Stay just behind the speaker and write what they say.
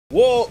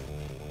Whoa!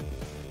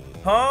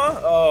 Huh?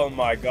 Oh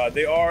my god,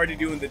 they already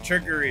doing the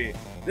trickery.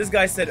 This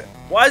guy said,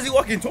 why is he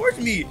walking towards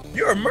me?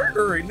 You're a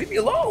murderer, leave me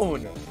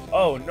alone.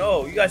 Oh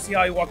no, you guys see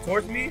how he walked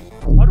towards me?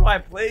 How do I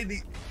play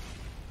the...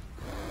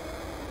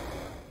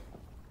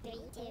 3,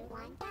 2,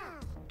 1, go.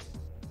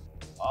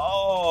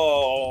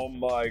 Oh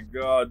my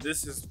god,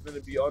 this is gonna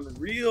be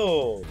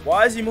unreal.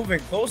 Why is he moving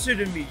closer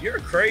to me? You're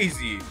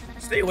crazy.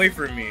 Stay away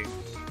from me.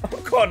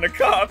 I'm calling the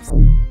cops.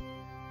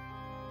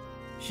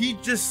 He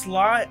just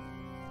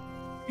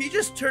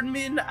turned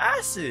me into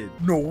acid.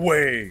 No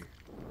way.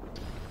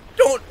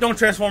 Don't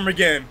transform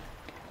again.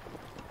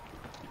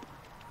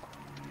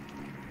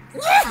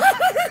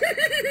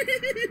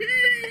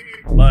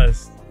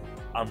 Lust,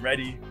 I'm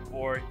ready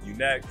for you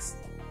next.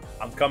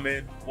 I'm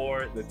coming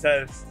for the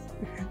test.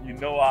 You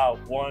know I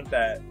want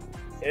that.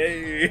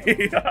 Hey,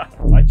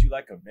 fight you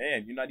like a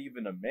man. You're not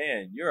even a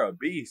man. You're a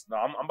beast. No,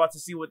 I'm about to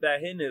see what that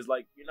hint is.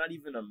 Like, you're not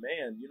even a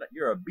man.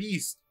 You're a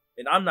beast.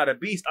 And I'm not a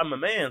beast. I'm a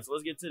man. So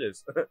let's get to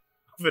this.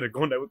 I'm gonna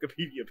go on that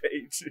Wikipedia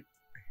page.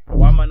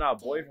 Why am I not a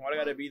boyfriend? Why do I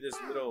gotta be this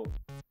little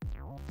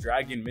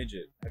dragon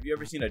midget? Have you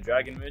ever seen a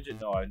dragon midget?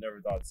 No, I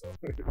never thought so.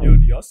 Yo,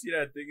 do y'all see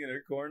that thing in the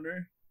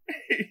corner?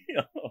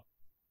 Yo,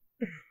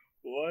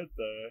 what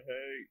the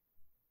heck?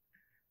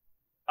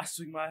 I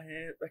swing my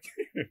hand back.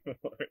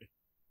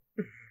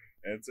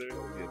 Enter.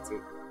 Let's get to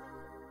it.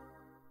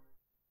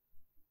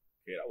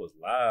 Okay, that was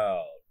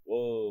loud.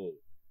 Whoa.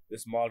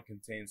 This mod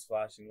contains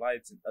flashing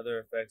lights and other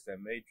effects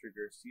that may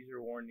trigger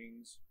seizure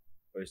warnings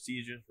or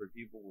seizures for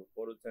people with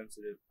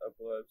photosensitive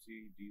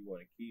epilepsy. Do you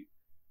want to keep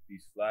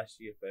these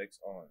flashy effects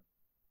on?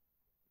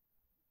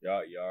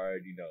 Y'all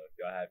already know. If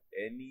y'all have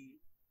any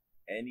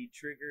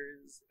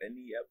triggers,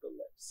 any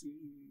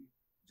epilepsy,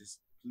 just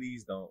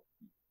please don't.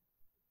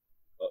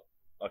 Oh,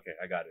 okay,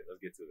 I got it.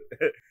 Let's get to it.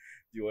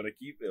 Do you want to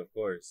keep it? Of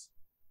course.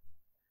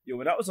 Yo,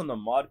 when I was on the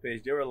mod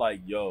page, they were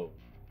like, yo,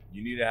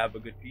 you need to have a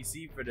good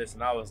PC for this.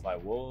 And I was like,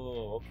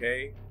 whoa,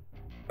 okay.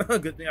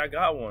 Good thing I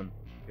got one,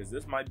 because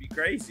this might be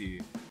crazy.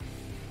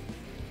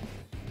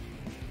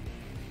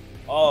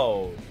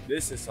 Oh,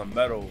 this is some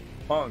metal,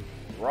 punk,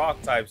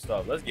 rock type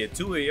stuff. Let's get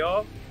to it,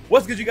 y'all.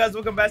 What's good, you guys?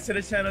 Welcome back to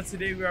the channel.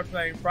 Today we are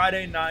playing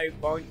Friday Night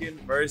Funkin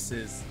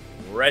versus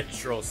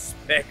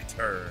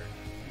RetroSpecter.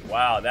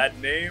 Wow, that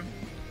name,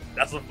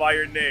 that's a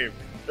fire name.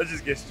 Let's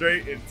just get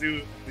straight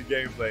into the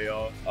gameplay,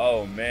 y'all.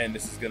 Oh man,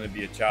 this is gonna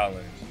be a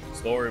challenge.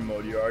 Story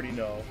mode, you already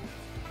know.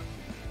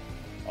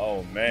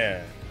 Oh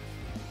man.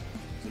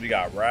 So we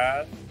got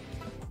Wrath,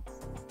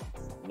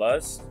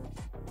 Lust,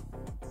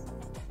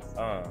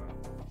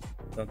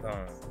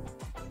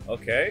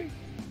 okay.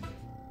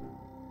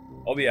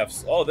 Oh, we have,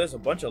 oh, there's a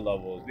bunch of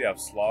levels. We have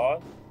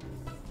Sloth,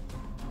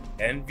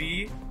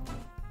 Envy.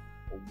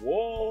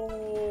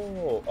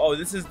 Whoa. Oh,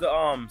 this is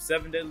the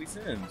 7 deadly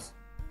sins.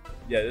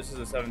 Yeah, this is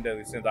the 7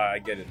 deadly sins. I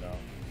get it now.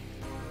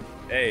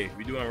 Hey,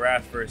 we doing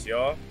Wrath first,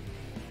 y'all.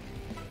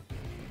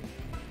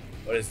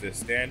 What is this?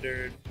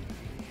 Standard,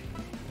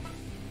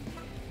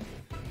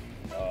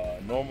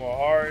 normal,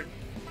 hard.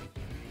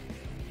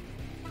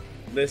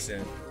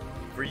 Listen,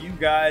 for you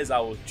guys, I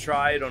will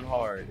try it on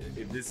hard.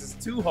 If this is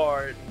too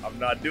hard, I'm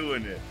not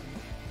doing it.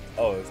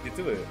 Oh, let's get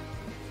to it.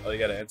 Oh, you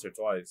gotta enter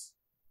twice.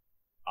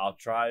 I'll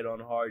try it on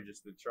hard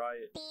just to try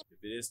it.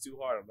 If it is too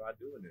hard, I'm not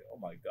doing it. Oh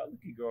my god,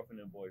 look at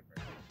girlfriend and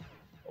boyfriend.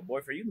 Oh,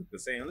 boyfriend, you look the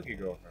same. Look at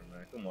girlfriend,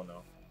 man. Come on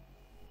now.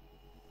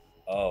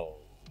 Oh,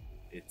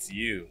 it's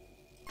you.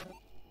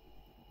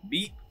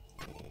 Beat.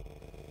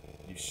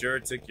 You sure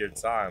took your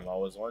time. I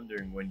was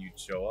wondering when you'd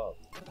show up.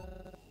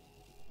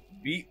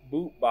 Beat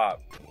boop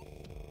bop.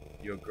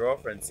 Your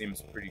girlfriend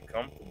seems pretty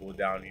comfortable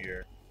down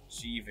here.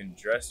 She even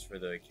dressed for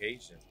the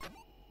occasion.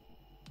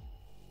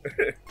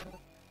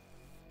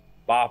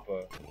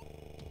 Boppa.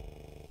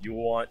 You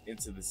want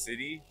into the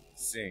city?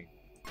 Sing.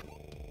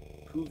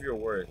 Prove your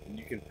worth and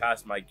you can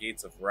pass my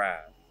gates of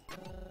wrath.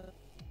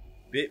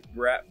 Bit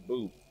brat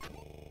boop.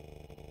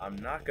 I'm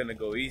not gonna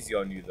go easy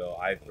on you though.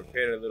 I've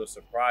prepared a little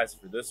surprise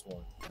for this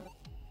one.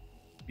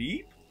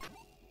 Beep?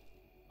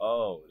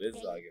 Oh, this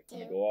is like it's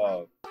gonna go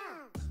off.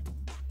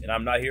 And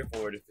I'm not here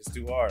for it if it's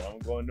too hard. I'm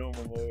going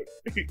normal mode.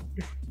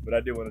 But I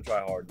did want to try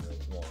hard mode.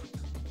 Come on.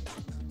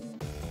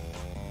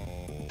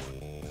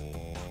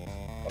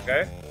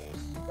 Okay?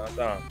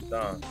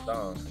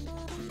 Down.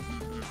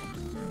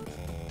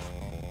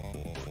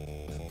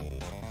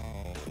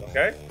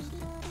 Okay?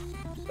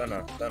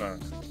 Done.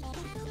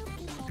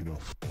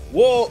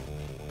 Whoa!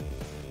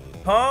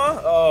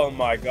 Huh? Oh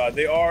my god,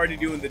 they already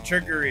doing the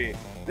trickery.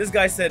 This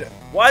guy said,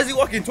 why is he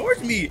walking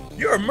towards me?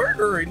 You're a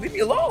murderer, leave me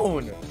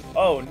alone.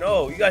 Oh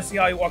no, you guys see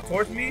how he walked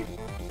towards me?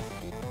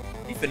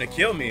 He finna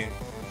kill me.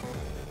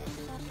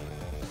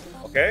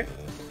 Okay?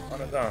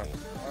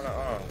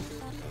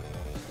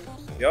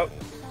 Yup.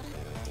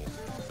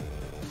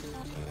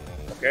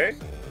 Okay.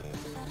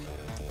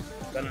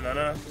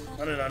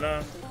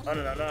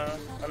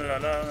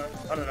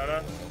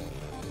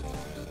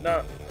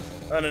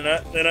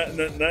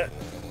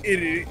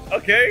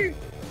 Okay.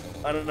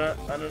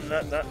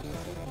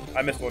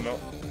 I missed one note.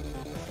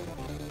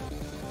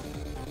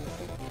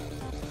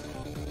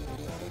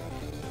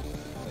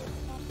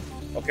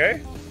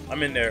 Okay,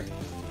 I'm in there.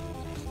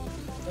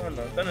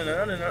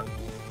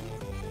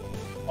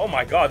 Oh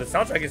my god, the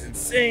soundtrack is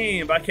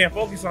insane, but I can't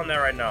focus on that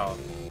right now.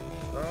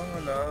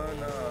 No.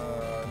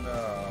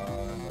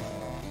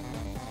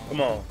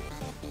 Come on.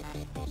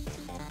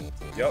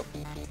 Yep.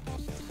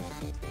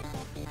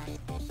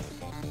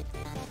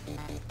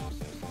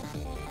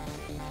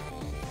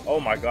 Oh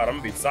my god, I'm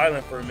gonna be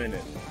silent for a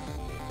minute.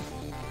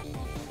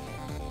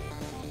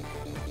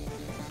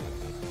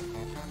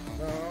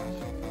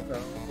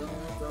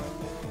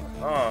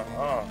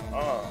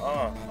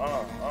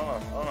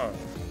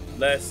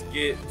 Let's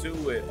get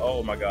to it.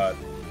 Oh my god.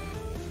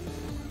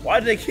 Why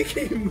do they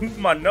keep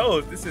moving my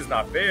nose? This is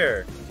not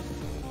fair.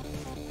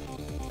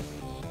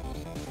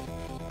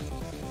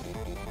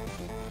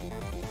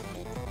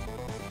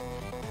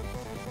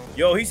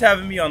 Yo, he's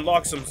having me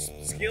unlock some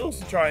skills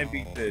to try and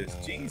beat this.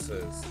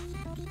 Jesus.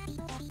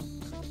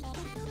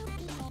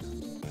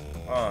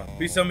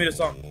 Please tell me the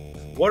song.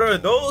 What are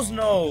those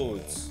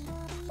notes?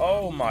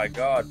 Oh my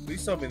god.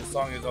 Please tell me the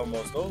song is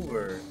almost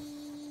over.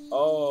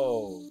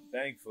 Oh,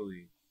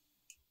 thankfully.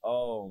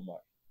 Oh my.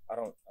 I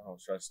don't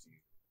trust you.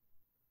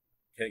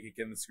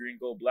 Can the screen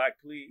go black,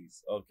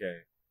 please? Okay.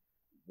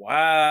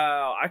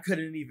 Wow, I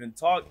couldn't even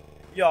talk.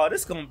 Y'all,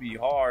 this gonna be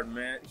hard,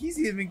 man. He's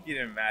even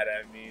getting mad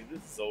at me.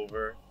 This is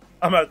over.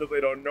 I'm gonna have to play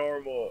it on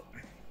normal.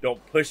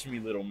 Don't push me,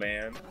 little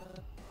man.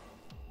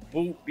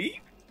 Boop,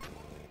 beep.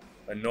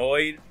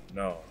 Annoyed?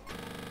 No.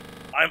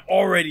 I'm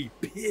already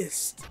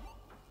pissed.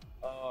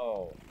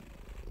 Oh.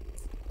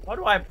 How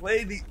do I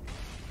play the...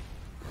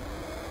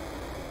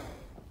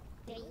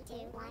 3, 2,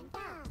 1, go.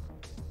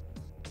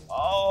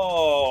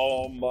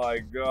 Oh my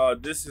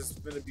god, this is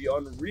gonna be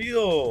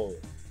unreal.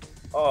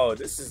 Oh,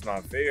 this is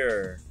not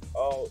fair.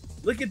 Oh,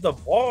 look at the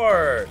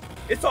bar.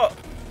 It's all...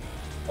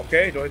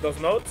 Okay, do I hit those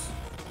notes?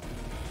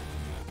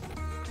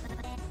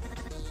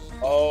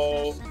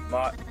 Oh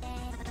my...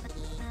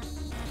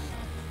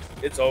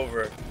 It's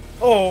over.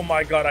 Oh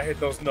my god, I hit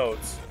those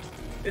notes.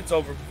 It's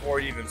over before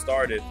it even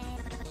started.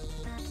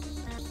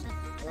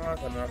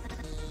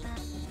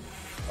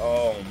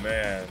 Oh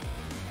man.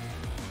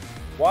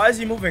 Why is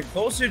he moving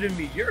closer to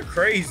me? You're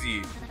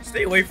crazy.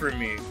 Stay away from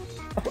me.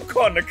 I'm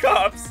calling the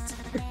cops.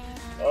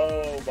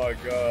 Oh my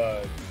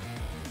god.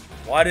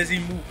 Why does he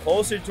move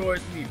closer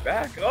towards me?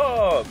 Back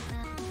up.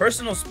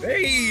 Personal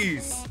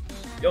space.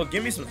 Yo,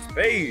 give me some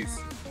space.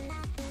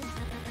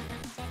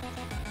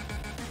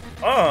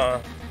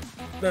 No.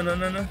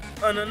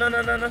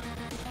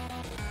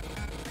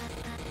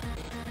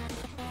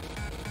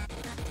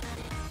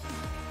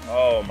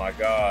 Oh my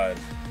god.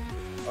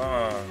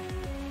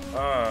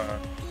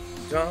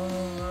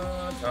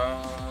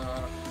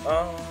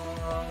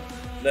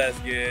 Let's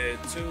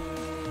get to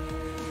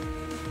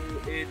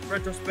it.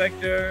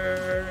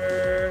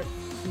 RetroSpecter,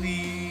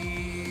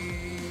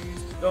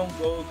 please don't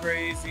go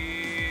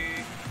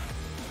crazy.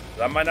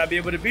 I might not be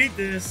able to beat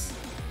this.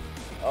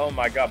 Oh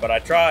my god, but I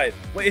tried.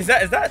 Wait, is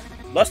that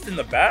Lust in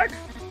the bag?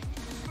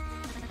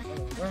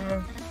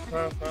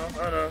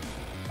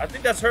 I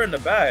think that's her in the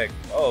bag.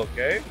 Oh,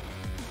 okay.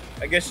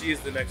 I guess she is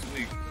the next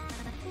week.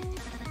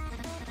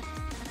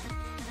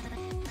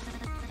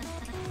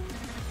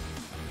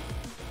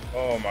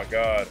 Oh my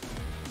god.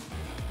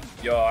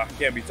 Yo, I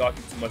can't be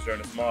talking too much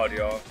during this mod,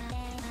 y'all.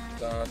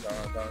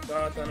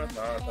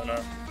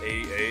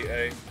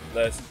 Hey,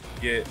 let's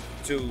get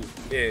to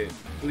it,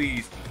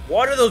 please.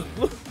 What are those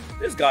blue?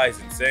 This guy is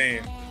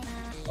insane.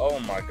 Oh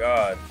my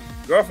god.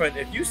 Girlfriend,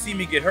 if you see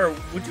me get her,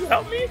 would you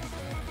help me?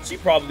 She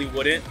probably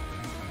wouldn't.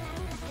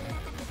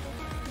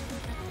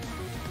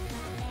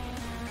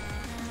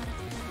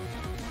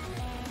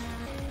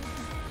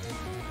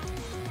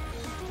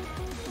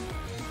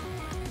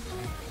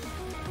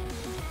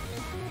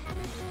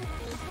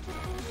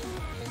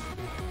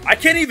 I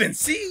can't even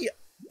see.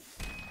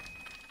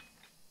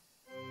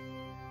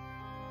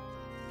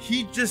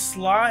 He just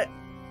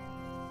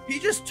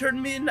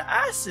turned me into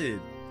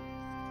acid.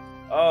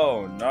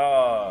 Oh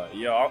nah,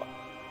 yo.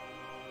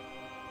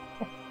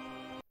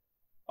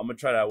 I'm gonna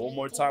try that one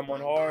more time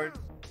on hard.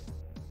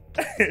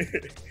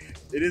 It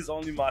is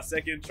only my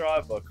second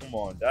try, but come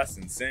on, that's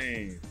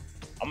insane.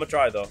 I'm gonna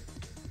try though.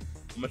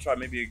 I'm gonna try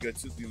maybe a good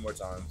 2-3 more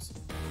times.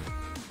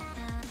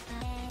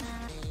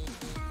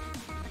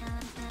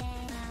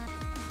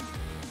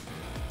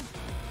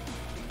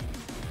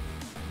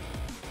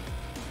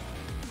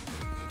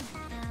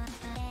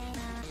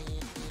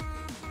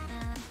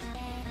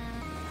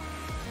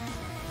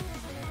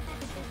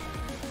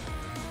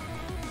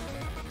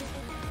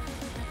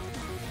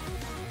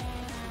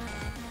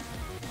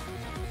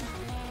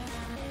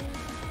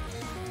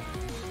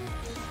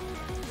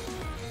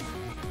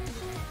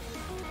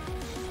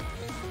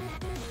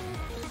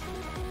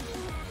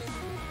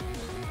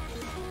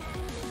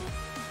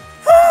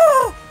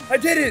 I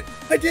did it!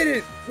 I did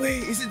it!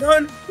 Wait, is it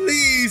done?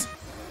 Please!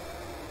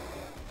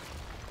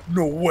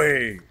 No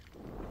way!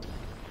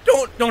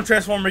 Don't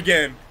transform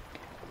again!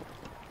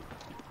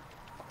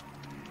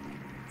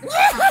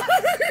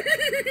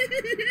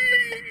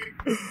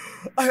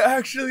 I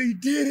actually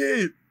did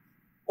it!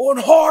 On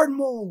hard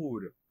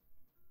mode!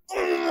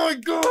 Oh my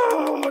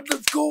god,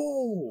 let's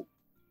go.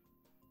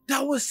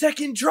 That was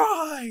second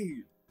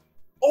try.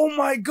 Oh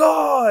my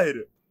god.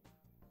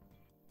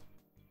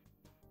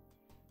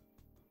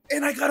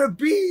 And I got a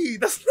B.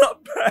 That's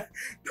not bad.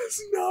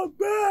 That's not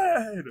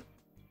bad.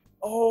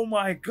 Oh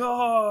my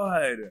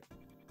god.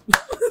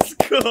 Let's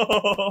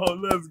go.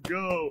 Let's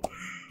go.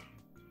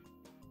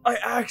 I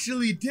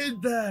actually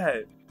did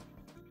that.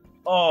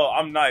 Oh,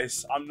 I'm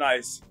nice. I'm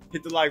nice.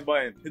 Hit the like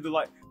button. Hit the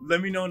like.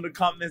 Let me know in the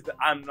comments that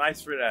I'm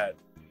nice for that.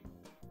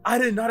 I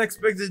did not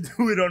expect to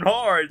do it on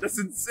hard. That's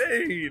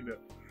insane.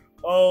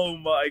 Oh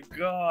my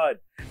god.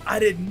 I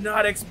did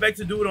not expect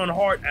to do it on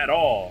hard at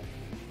all.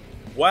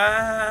 Wow.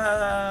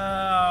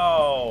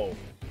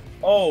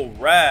 Oh,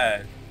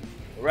 rad.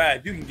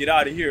 Rad, you can get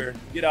out of here.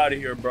 Get out of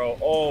here, bro.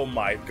 Oh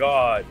my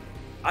god.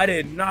 I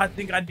did not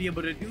think I'd be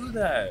able to do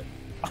that.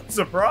 I'm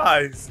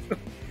surprised.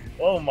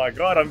 Oh my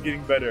god, I'm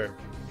getting better.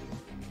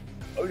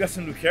 Oh, we got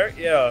some new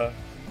character? Yeah.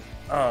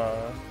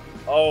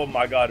 Oh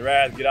my god,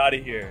 Rad, get out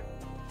of here.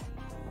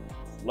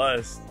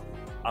 Lust,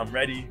 I'm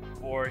ready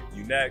for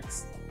you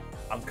next.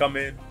 I'm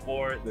coming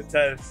for the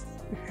test.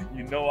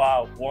 You know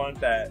I want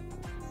that.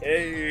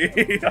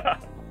 Hey.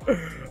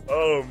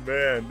 Oh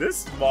man,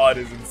 this mod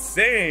is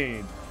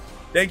insane.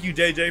 Thank you,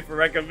 JJ, for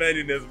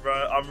recommending this, bro.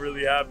 I'm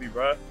really happy,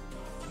 bro.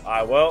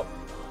 Alright, well,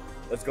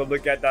 let's go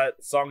look at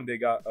that song they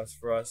got us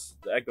for us.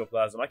 The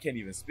Ectoplasm. I can't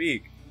even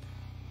speak.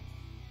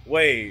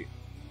 Wait.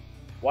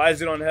 Why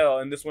is it on hell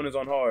and this one is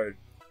on hard?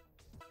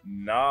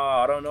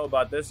 Nah, I don't know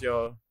about this,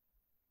 y'all.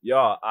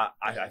 Y'all,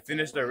 I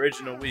finished the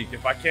original week.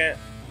 If I can't...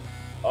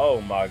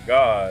 Oh my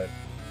god.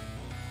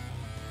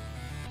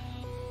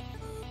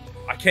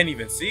 I can't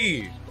even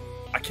see.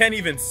 I can't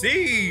even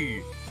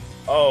see.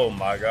 Oh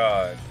my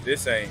god.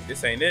 This ain't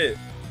it.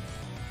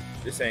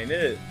 This ain't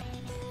it.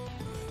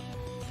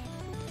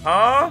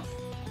 Huh?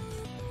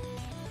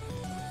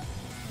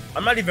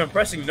 I'm not even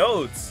pressing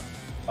notes.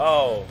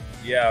 Oh,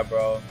 yeah,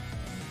 bro.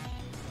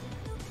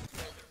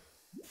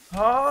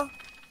 Huh?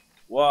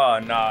 Wow,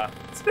 nah.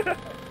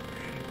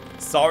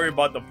 Sorry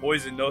about the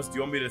poison notes. Do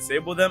you want me to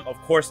disable them? Of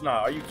course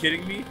not. Are you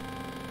kidding me?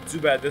 Too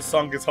bad this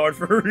song is hard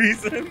for a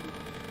reason.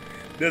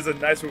 There's a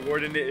nice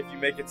reward in it if you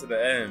make it to the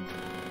end.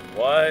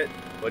 What?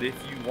 But if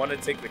you want to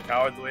take the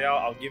coward's way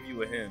out, I'll give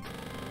you a hint.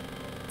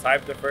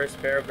 Type the first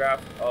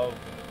paragraph of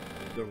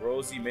the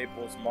Rosie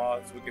Maples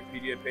Moth's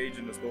Wikipedia page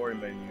in the story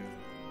menu.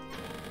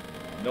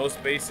 No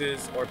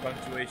spaces or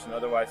punctuation,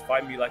 otherwise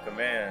fight me like a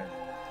man.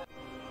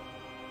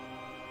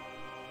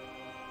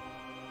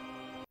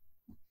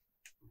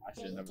 I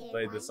should never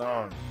played this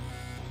song.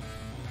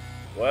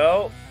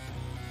 Well,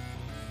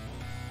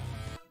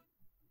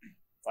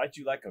 fight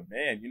you like a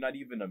man. You're not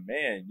even a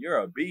man. You're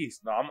a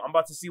beast. No, I'm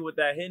about to see what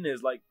that hint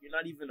is. Like, you're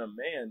not even a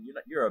man.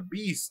 You're a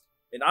beast.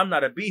 And I'm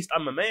not a beast.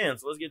 I'm a man.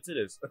 So let's get to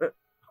this.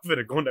 I'm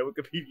gonna go on that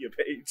Wikipedia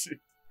page.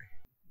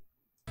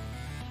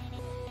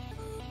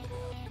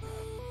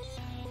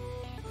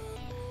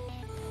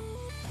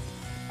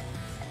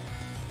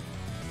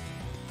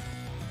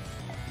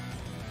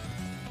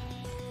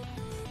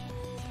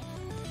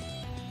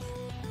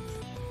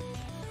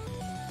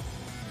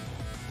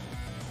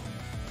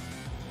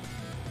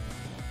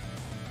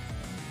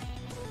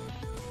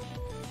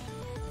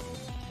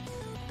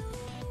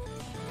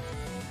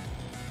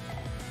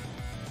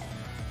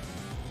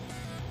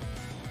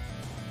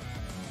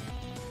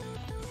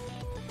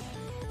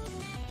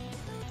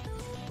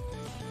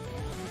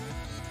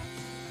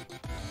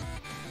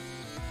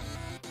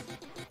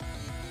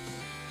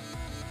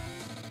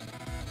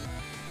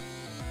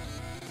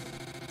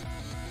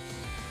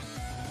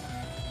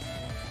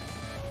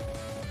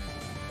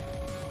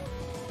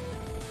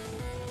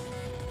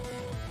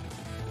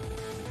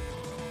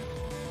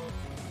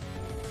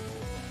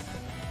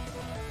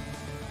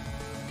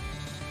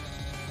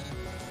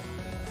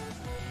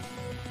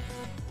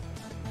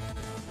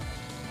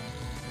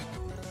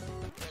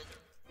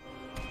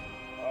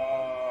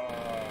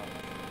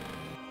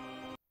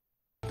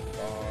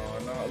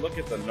 Look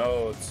at the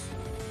notes.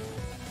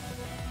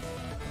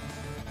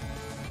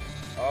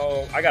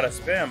 Oh, I gotta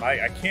spam.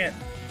 I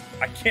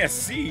can't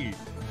see.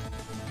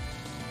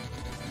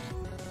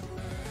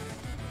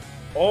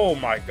 Oh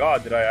my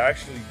god, did I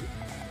actually...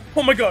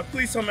 Oh my god,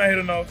 please tell me I hit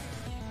enough.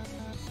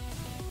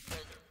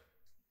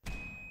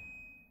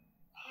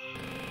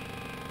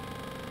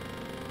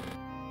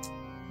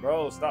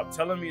 Bro, stop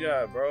telling me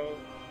that, bro.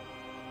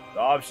 The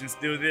option's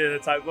still there to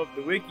type up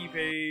the wiki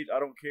page. I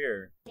don't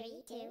care. 3,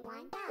 2,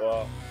 1, go.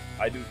 Well,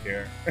 I do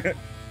care. Oh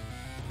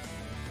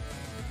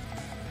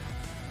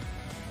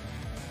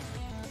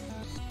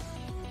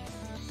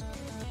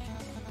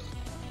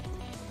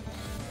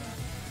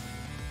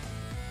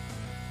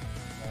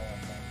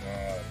my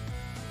god.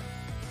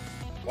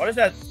 Why does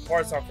that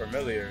part sound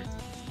familiar?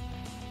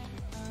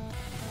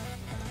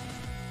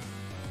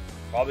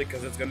 Probably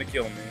because it's gonna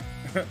kill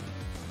me.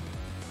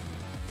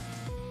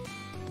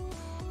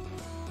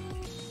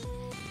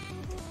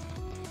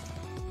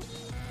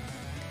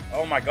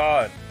 Oh my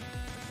god.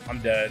 I'm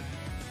dead.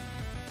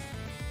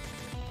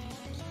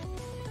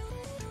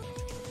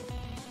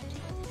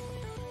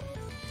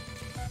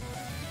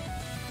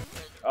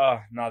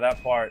 No,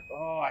 that part.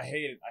 Oh, I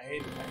hate it. I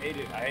hate it. I hate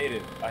it. I hate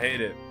it. I hate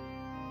it.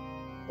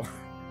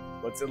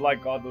 What's it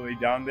like all the way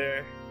down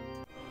there?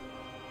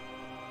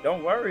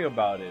 Don't worry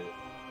about it.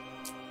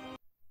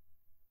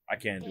 I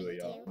can't do it,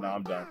 y'all. No,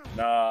 I'm done.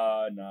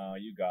 Nah,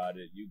 you got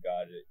it. You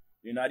got it.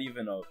 You're not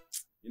even a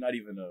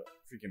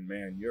freaking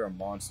man. You're a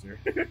monster.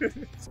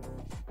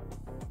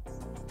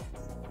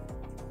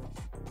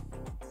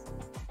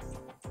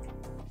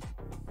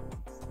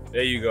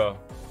 There you go.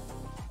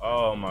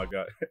 Oh my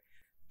god.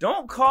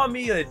 Don't call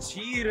me a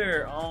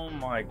cheater. Oh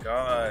my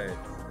god.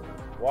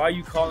 Why are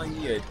you calling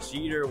me a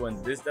cheater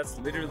when that's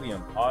literally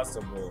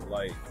impossible?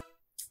 Like,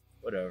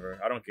 whatever.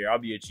 I don't care. I'll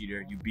be a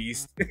cheater. You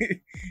beast.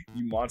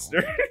 You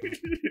monster.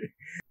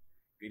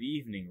 Good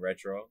evening,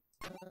 Retro.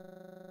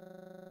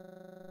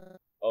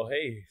 Oh,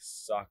 hey,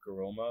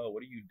 Sakuroma.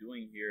 What are you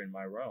doing here in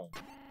my realm?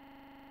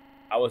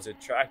 I was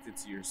attracted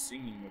to your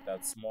singing with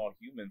that small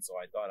human, so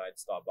I thought I'd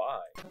stop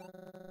by.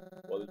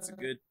 Well, it's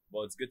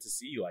good to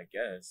see you, I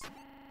guess.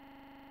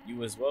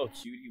 You as well,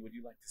 cutie. Would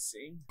you like to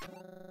sing?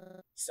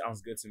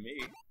 Sounds good to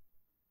me.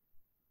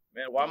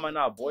 Man, why am I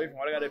not boyfriend?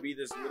 Why do I gotta be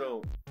this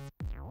little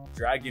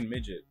dragon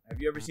midget?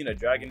 Have you ever seen a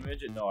dragon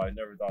midget? No, I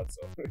never thought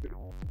so.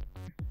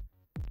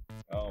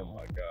 Oh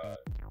my god.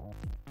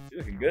 You're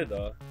looking good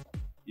though.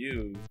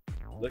 You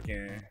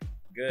looking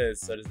good.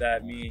 So does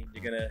that mean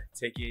you're gonna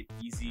take it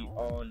easy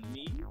on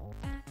me?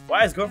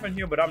 Why is girlfriend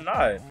here but I'm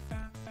not?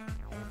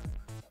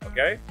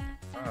 Okay?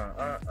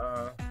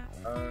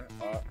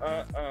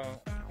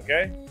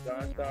 Okay?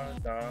 Dun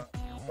dun dun.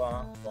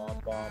 Bum bum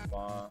bum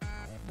bum.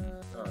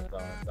 Dun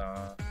dun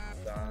dun.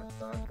 Dun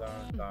dun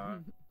dun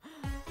dun.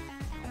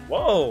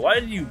 Whoa, why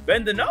did you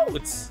bend the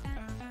notes?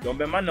 Don't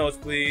bend my notes,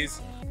 please.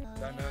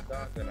 Dun, dun,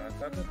 dun, dun,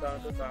 dun, dun,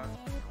 dun, dun, dun.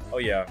 Oh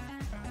yeah.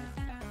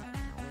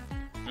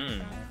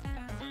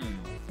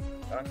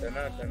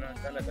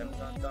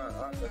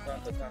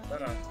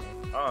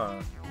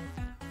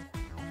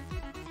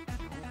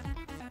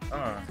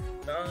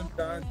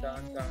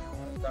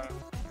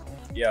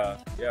 Yeah,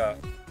 yeah.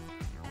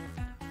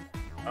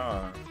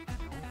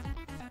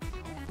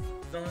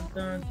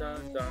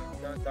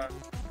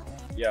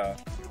 Yeah.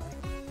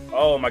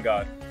 Oh my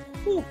god.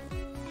 Whew.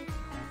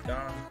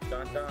 Dun,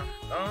 dun, dun,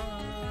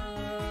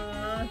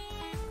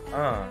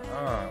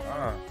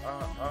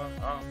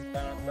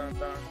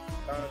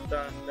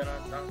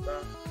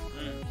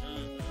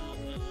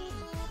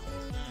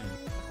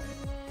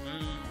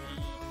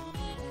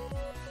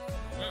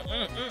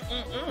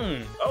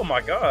 Oh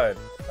my god.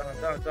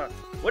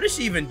 What is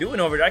she even doing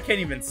over there? I can't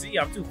even see.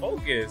 I'm too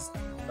focused.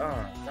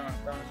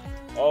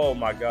 Oh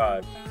my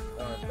god.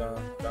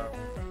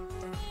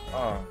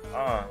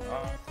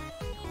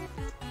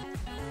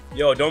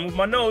 Yo, don't move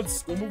my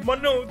notes. Don't move my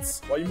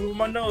notes. Why you moving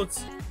my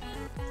notes?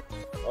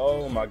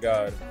 Oh my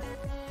god.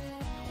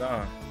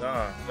 Dun,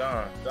 dun,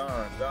 dun,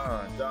 dun,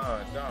 dun,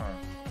 dun, dun.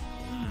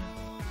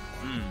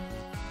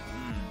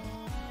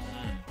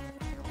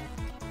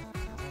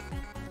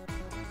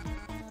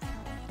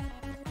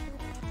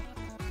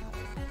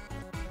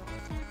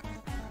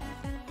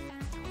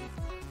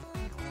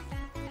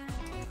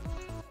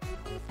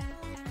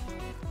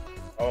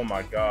 Oh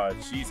my god,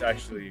 she's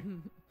actually...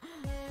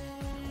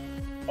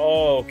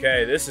 Oh,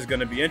 okay, this is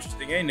gonna be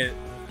interesting, ain't it?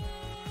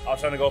 I was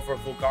trying to go for a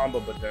full combo,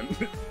 but then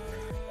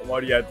I'm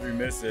already at 3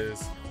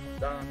 misses.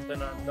 Dun, dun,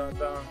 dun, dun,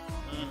 dun.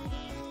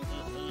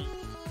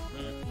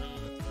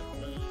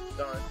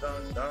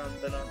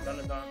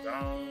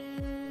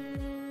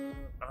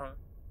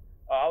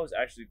 Oh, I was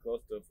actually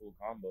close to a full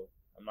combo.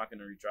 I'm not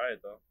gonna retry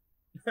it though.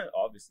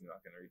 Obviously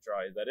not gonna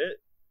retry. Is that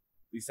it?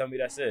 Please tell me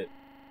that's it.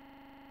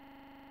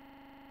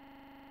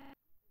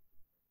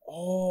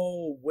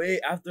 Oh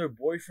wait, after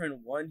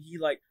boyfriend won, he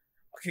like,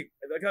 okay,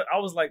 I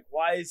was like,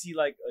 why is he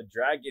like a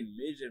dragon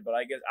midget? But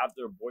I guess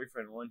after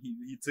boyfriend won,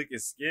 he took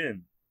his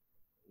skin.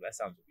 That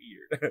sounds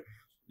weird.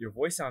 Your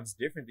voice sounds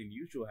different than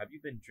usual. Have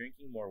you been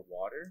drinking more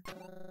water?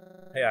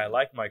 Hey, I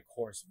like my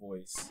coarse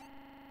voice.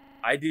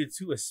 I do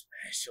too,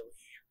 especially.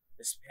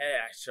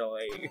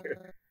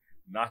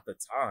 Not the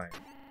time.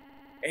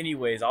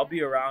 Anyways, I'll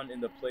be around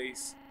in the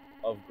place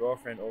of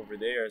girlfriend over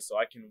there so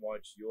I can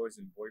watch yours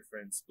and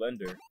boyfriend's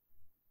splendor.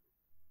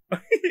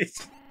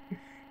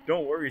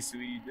 Don't worry,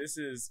 sweetie. This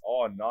is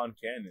all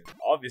non-canon.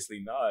 Obviously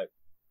not.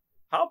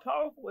 How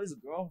powerful is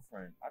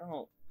girlfriend? I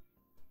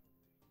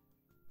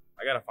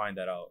gotta find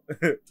that out.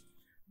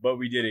 But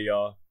we did it,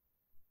 y'all.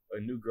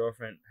 A new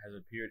girlfriend has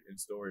appeared in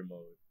story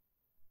mode.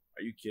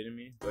 Are you kidding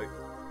me? Like,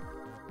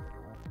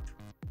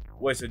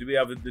 wait, so do we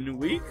have the new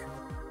week?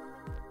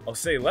 Oh,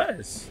 say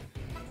less.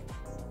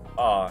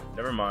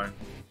 Never mind.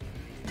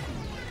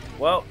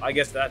 Well, I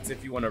guess that's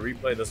if you want to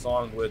replay the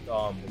song with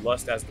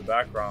Lust as the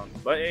background.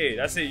 But hey,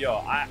 that's it,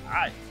 y'all.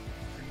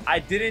 I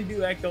didn't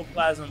do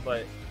ectoplasm,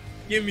 but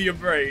give me a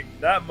break.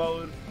 That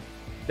mode,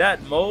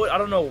 I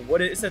don't know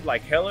what it said,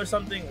 like hell or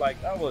something.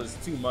 Like, that was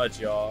too much,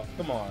 y'all.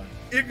 Come on.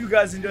 If you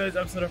guys enjoyed this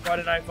episode of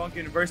Friday Night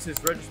Funkin' versus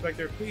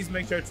RetroSpecter, please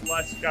make sure to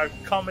like, subscribe,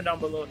 comment down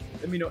below.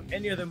 Let me know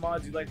any other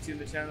mods you'd like to see in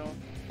the channel.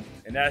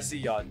 And that's it,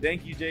 y'all.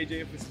 Thank you,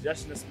 JJ, for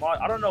suggesting this mod.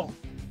 I don't know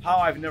how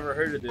I've never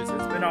heard of this.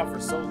 It's been out for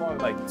so long,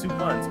 like 2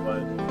 months,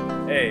 but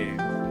hey,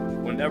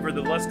 whenever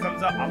the lust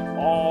comes out, I'm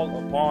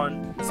all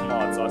upon this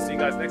mod. So I'll see you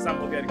guys next time.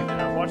 Hope you had a good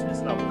night watching this,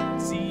 and I will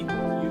see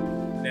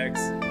you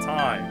next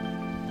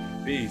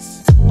time.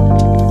 Peace.